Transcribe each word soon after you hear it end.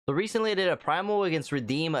So recently I did a primal against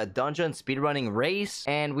Redeem, a dungeon speedrunning race,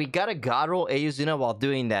 and we got a god roll Eyasluna while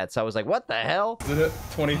doing that. So I was like, what the hell? Is it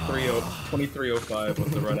 2305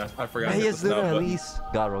 was the run? I forgot. Eyasluna at least.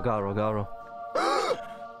 God roll, god roll, god roll.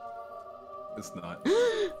 It's not.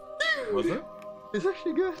 Was it? It's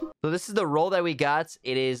actually good. So this is the roll that we got.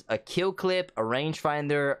 It is a kill clip, a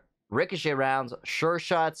rangefinder, ricochet rounds, sure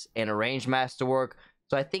shots, and a range masterwork.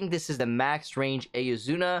 So I think this is the max range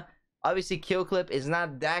Eyasluna. Obviously, kill clip is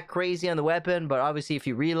not that crazy on the weapon, but obviously if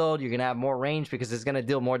you reload, you're gonna have more range because it's gonna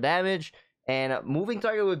deal more damage. And moving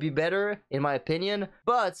target would be better, in my opinion.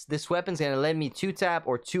 But this weapon's gonna let me 2-tap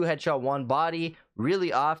or 2 headshot 1 body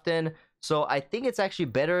really often. So I think it's actually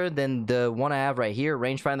better than the one I have right here,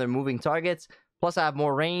 rangefinder moving targets. Plus I have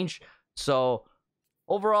more range. So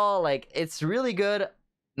overall, like, it's really good.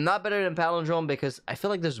 Not better than Palindrome because I feel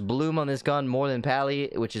like there's bloom on this gun more than Pally,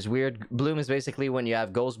 which is weird. Bloom is basically when you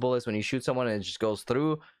have ghost bullets, when you shoot someone and it just goes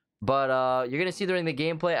through. But you're gonna see during the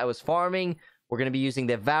gameplay, I was farming. We're gonna be using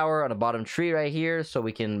Devour on the bottom tree right here, so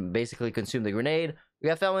we can basically consume the grenade. We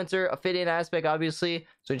got Felwinter, a fit-in aspect, obviously.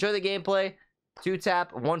 So enjoy the gameplay.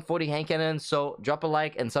 2-tap, 140 hand cannon. So drop a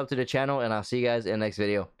like and sub to the channel, and I'll see you guys in the next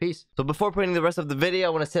video. Peace. So before putting the rest of the video, I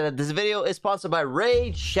want to say that this video is sponsored by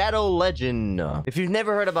Raid Shadow Legend. If you've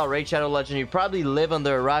never heard about Raid Shadow Legend, you probably live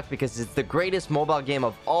under a rock because it's the greatest mobile game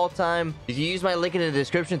of all time. If you use my link in the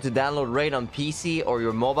description to download Raid on PC or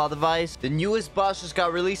your mobile device, the newest boss just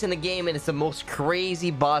got released in the game, and it's the most crazy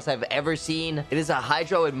boss I've ever seen. It is a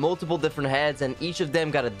Hydra with multiple different heads, and each of them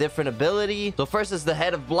got a different ability. So first is the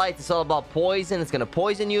head of Blight. It's all about poison. It's gonna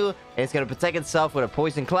poison you, and it's gonna protect itself with a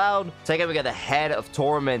poison cloud. Second, we got the head of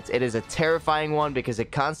Torment. It is a terrifying one because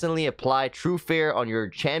it constantly applies true fear on your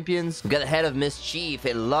champions. We got the head of Mischief.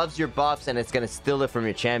 It loves your buffs, and it's gonna steal it from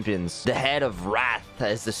your champions. The head of Wrath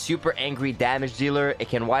is the super angry damage dealer. It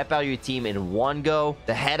can wipe out your team in one go.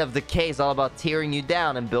 The head of Decay is all about tearing you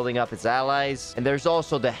down and building up its allies. And there's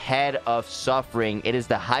also the head of Suffering. It is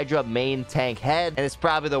the Hydra main tank head, and it's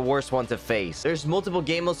probably the worst one to face. There's multiple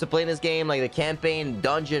game modes to play in this game, like the campaign,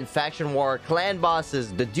 dungeon, faction war, clan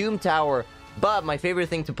bosses, the Doom Tower. But my favorite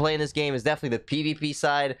thing to play in this game is definitely the PvP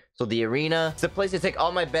side. So the arena, it's a place to take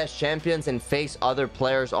all my best champions and face other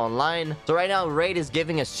players online. So right now, Raid is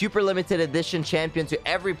giving a super limited edition champion to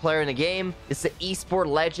every player in the game. It's the esport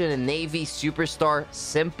legend and Navy superstar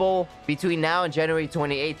Simple. Between now and January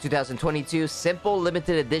 28, 2022, Simple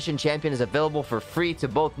limited edition champion is available for free to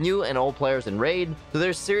both new and old players in Raid. So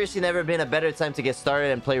there's seriously never been a better time to get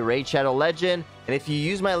started and play Raid Shadow Legend. And if you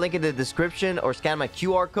use my link in the description or scan my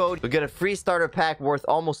QR code, you'll get a free starter pack worth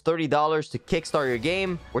almost $30 to kickstart your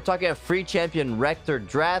game. We're talking a free champion Rector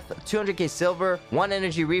Drath, 200k silver, 1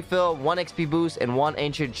 energy refill, 1 XP boost, and 1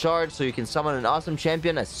 ancient shard, so you can summon an awesome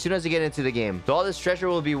champion as soon as you get into the game. So all this treasure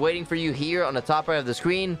will be waiting for you here on the top right of the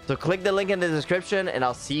screen. So click the link in the description, and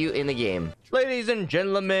I'll see you in the game. Ladies and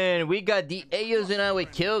gentlemen, we got the Eyasluna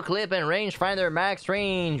with kill clip and rangefinder max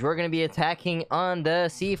range. We're going to be attacking on the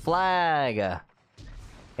C flag.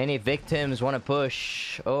 Any victims want to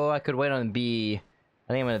push? Oh, I could wait on B.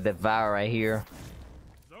 I think I'm going to Devour right here.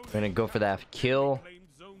 We're going to go for that kill.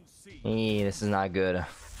 This is not good. I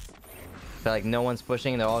feel like no one's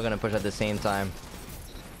pushing. They're all going to push at the same time.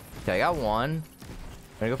 Okay, I got one.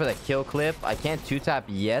 I'm going to go for that kill clip. I can't 2-tap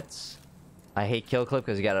yet. I hate kill clip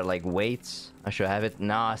because you got to, like, wait. I should have it.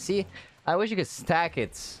 Nah, see? I wish you could stack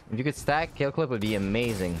it. If you could stack, kill clip would be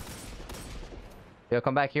amazing. Yo,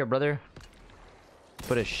 come back here, brother.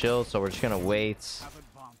 Put a shield, so we're just gonna wait.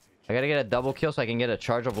 I gotta get a double kill so I can get a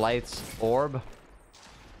charge of lights orb.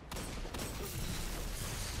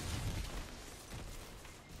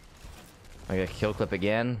 I got a kill clip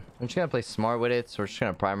again. I'm just gonna play smart with it, so we're just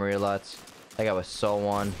gonna primary a lot. That guy was so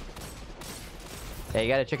one. Hey,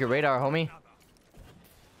 you gotta check your radar, homie.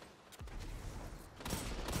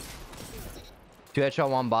 2 headshot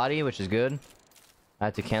 1 body, which is good. I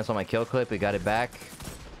had to cancel my kill clip. We got it back.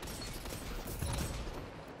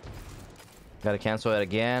 Gotta cancel it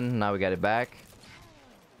again. Now we got it back.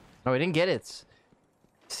 No, we didn't get it.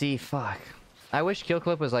 See, fuck. I wish kill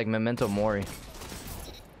clip was like Memento Mori.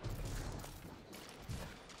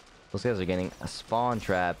 Those guys are getting spawn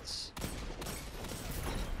trapped.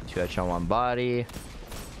 2 headshot 1 body.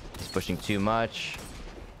 He's pushing too much.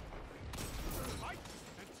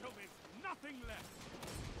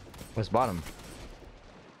 Where's bottom?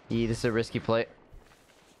 This is a risky play.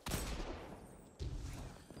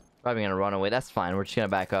 Probably gonna run away. That's fine. We're just gonna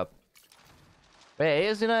back up. Wait,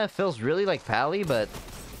 Eyasluna feels really like Pally, but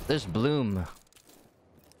there's Bloom.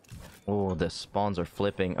 Oh, the spawns are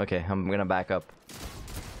flipping. Okay, I'm gonna back up.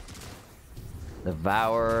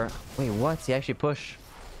 Devour. Wait, what? He actually pushed.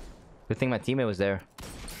 Good thing my teammate was there.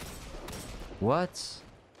 What?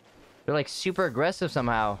 They're like super aggressive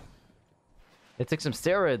somehow. They took some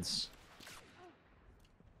steroids.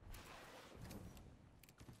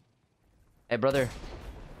 Hey, brother.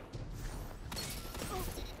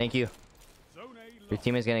 Thank you. Your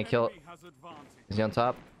teammate's gonna kill. Is he on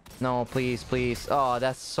top? No, please, please. Oh,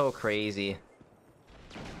 that's so crazy.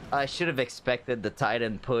 I should have expected the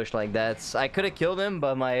Titan push like that. I could have killed him,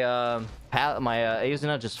 but my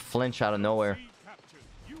Eyasluna just flinched out of nowhere,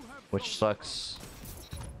 which sucks.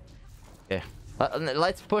 Okay,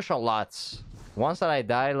 let's push a lot. Once that I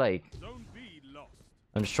die, like,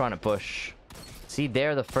 I'm just trying to push. See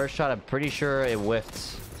there, the first shot, I'm pretty sure it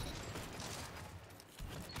whiffed.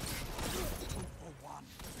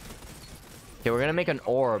 Okay, we're gonna make an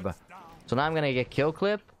orb. So now I'm gonna get kill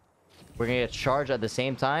clip. We're gonna get charged at the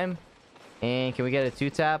same time. And can we get a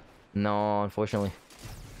 2-tap? No, unfortunately.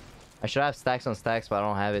 I should have stacks on stacks, but I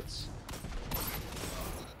don't have it.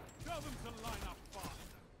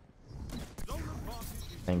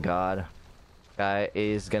 Thank God. Guy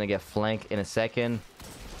is gonna get flanked in a second.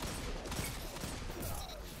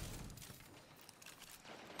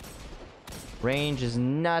 Range is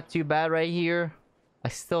not too bad right here. I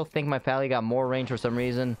still think my pally got more range for some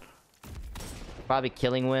reason. Probably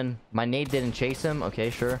killing win. My nade didn't chase him. Okay,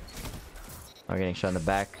 sure. I'm getting shot in the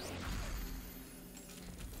back.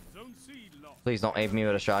 Please don't aim me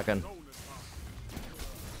with a shotgun.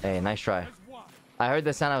 Hey, nice try. I heard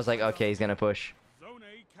the sound. I was like, okay, he's gonna push.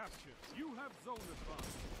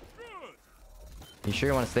 You sure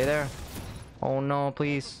you want to stay there? Oh no,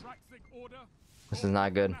 please. This is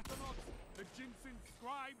not good.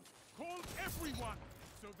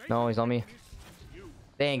 No, he's on me.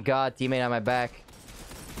 Thank God, teammate on my back.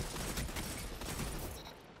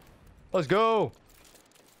 Let's go.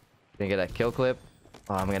 Gonna get that kill clip.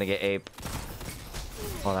 Oh, I'm gonna get ape.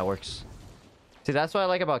 Oh, that works. See, that's what I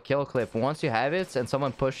like about kill clip. Once you have it and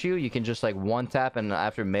someone push you, you can just like one tap and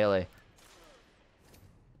after melee.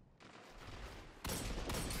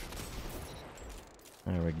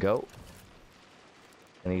 There we go.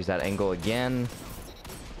 Gonna use that angle again.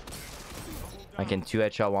 I can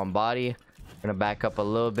 2-headshot one body. Gonna back up a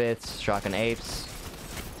little bit. Shotgun apes.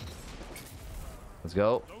 Let's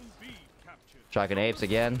go. Shotgun apes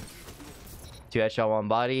again. 2-headshot one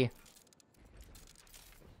body.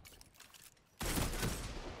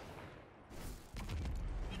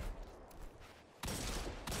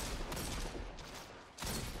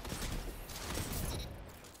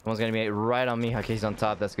 Someone's gonna be right on me. Okay, he's on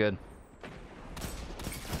top. That's good.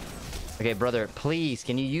 Okay, brother, please,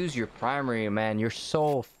 can you use your primary, man? You're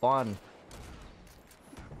so fun.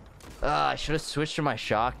 I should have switched to my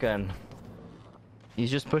shotgun.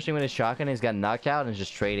 He's just pushing with his shotgun. He's got knockout and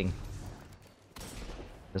just trading.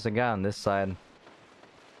 There's a guy on this side.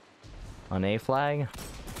 On A flag.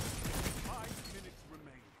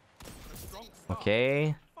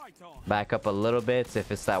 Okay. Back up a little bit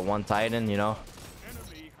if it's that one Titan, you know.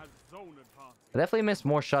 I definitely missed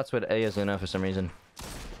more shots with Eyasluna for some reason.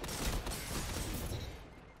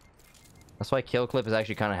 That's why kill clip is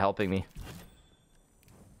actually kind of helping me.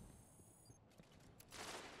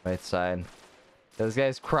 Right side. This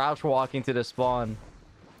guy's crouch walking to the spawn.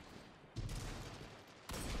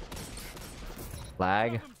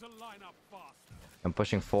 Lag. I'm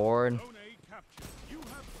pushing forward.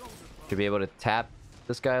 Should be able to tap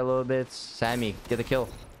this guy a little bit. Sammy, get the kill.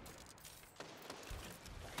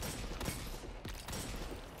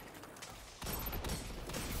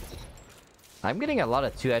 I'm getting a lot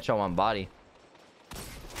of 2-headshot one body.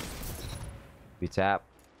 We tap.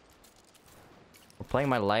 We're playing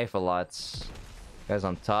my life a lot. Guy's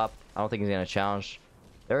on top. I don't think he's gonna challenge.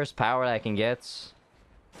 There's power that I can get.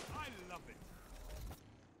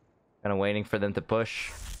 Kind of waiting for them to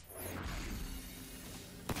push.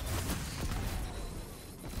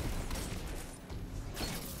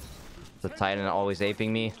 The Titan always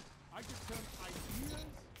aping me.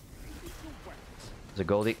 There's a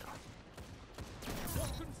Goldie.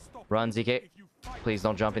 Run, ZK. Please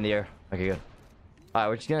don't jump in the air. Okay, good. Alright,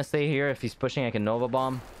 we're just gonna stay here. If he's pushing, I can Nova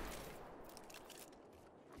Bomb.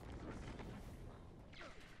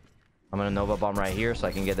 I'm gonna Nova Bomb right here so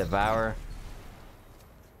I can get Devour.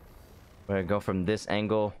 We're gonna go from this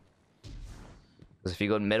angle. Because if you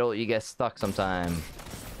go middle, you get stuck sometime.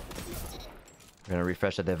 We're gonna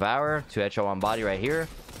refresh the Devour. 2-headshot one body right here.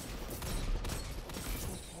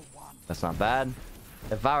 That's not bad.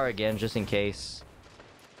 Devour again, just in case.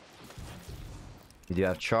 We do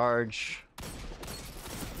have charge.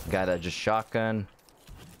 Guy that just shotgun.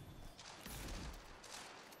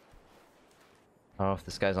 I don't know if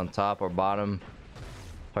this guy's on top or bottom.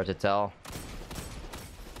 Hard to tell.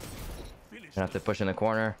 Gonna have to push in the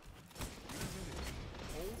corner.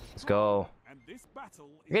 Let's go.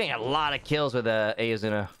 You're getting a lot of kills with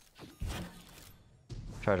Eyasluna.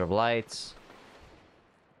 Charge of lights.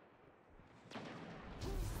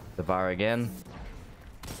 Devour again.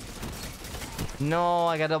 No,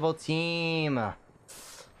 I got double team.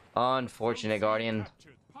 Unfortunate, Guardian.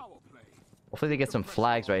 Hopefully they get some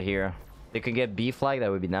flags right here. They could get B flag,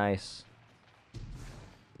 that would be nice.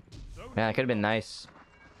 Yeah, it could have been nice.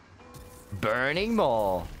 Burning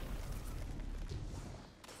Ball.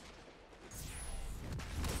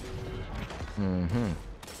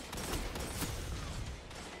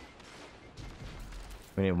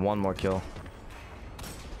 We need one more kill.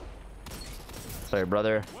 Sorry,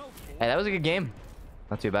 brother. Hey, that was a good game.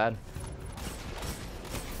 Not too bad.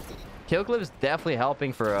 Kill clip is definitely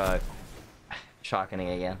helping for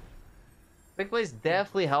shotgunning again. Quick play is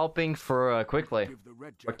definitely helping for quick play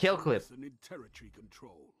or kill clip.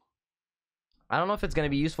 I don't know if it's gonna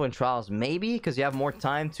be useful in trials. Maybe because you have more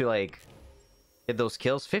time to like get those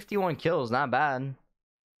kills. 51 kills, not bad.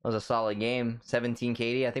 That was a solid game. 17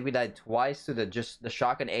 KD. I think we died twice to the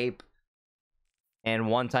shotgun ape, and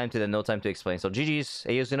one time to the no time to explain. So GG's.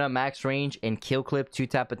 Eyasluna, max range and kill clip,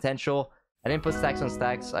 2-tap potential. I didn't put stacks on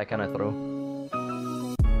stacks. I kind of threw.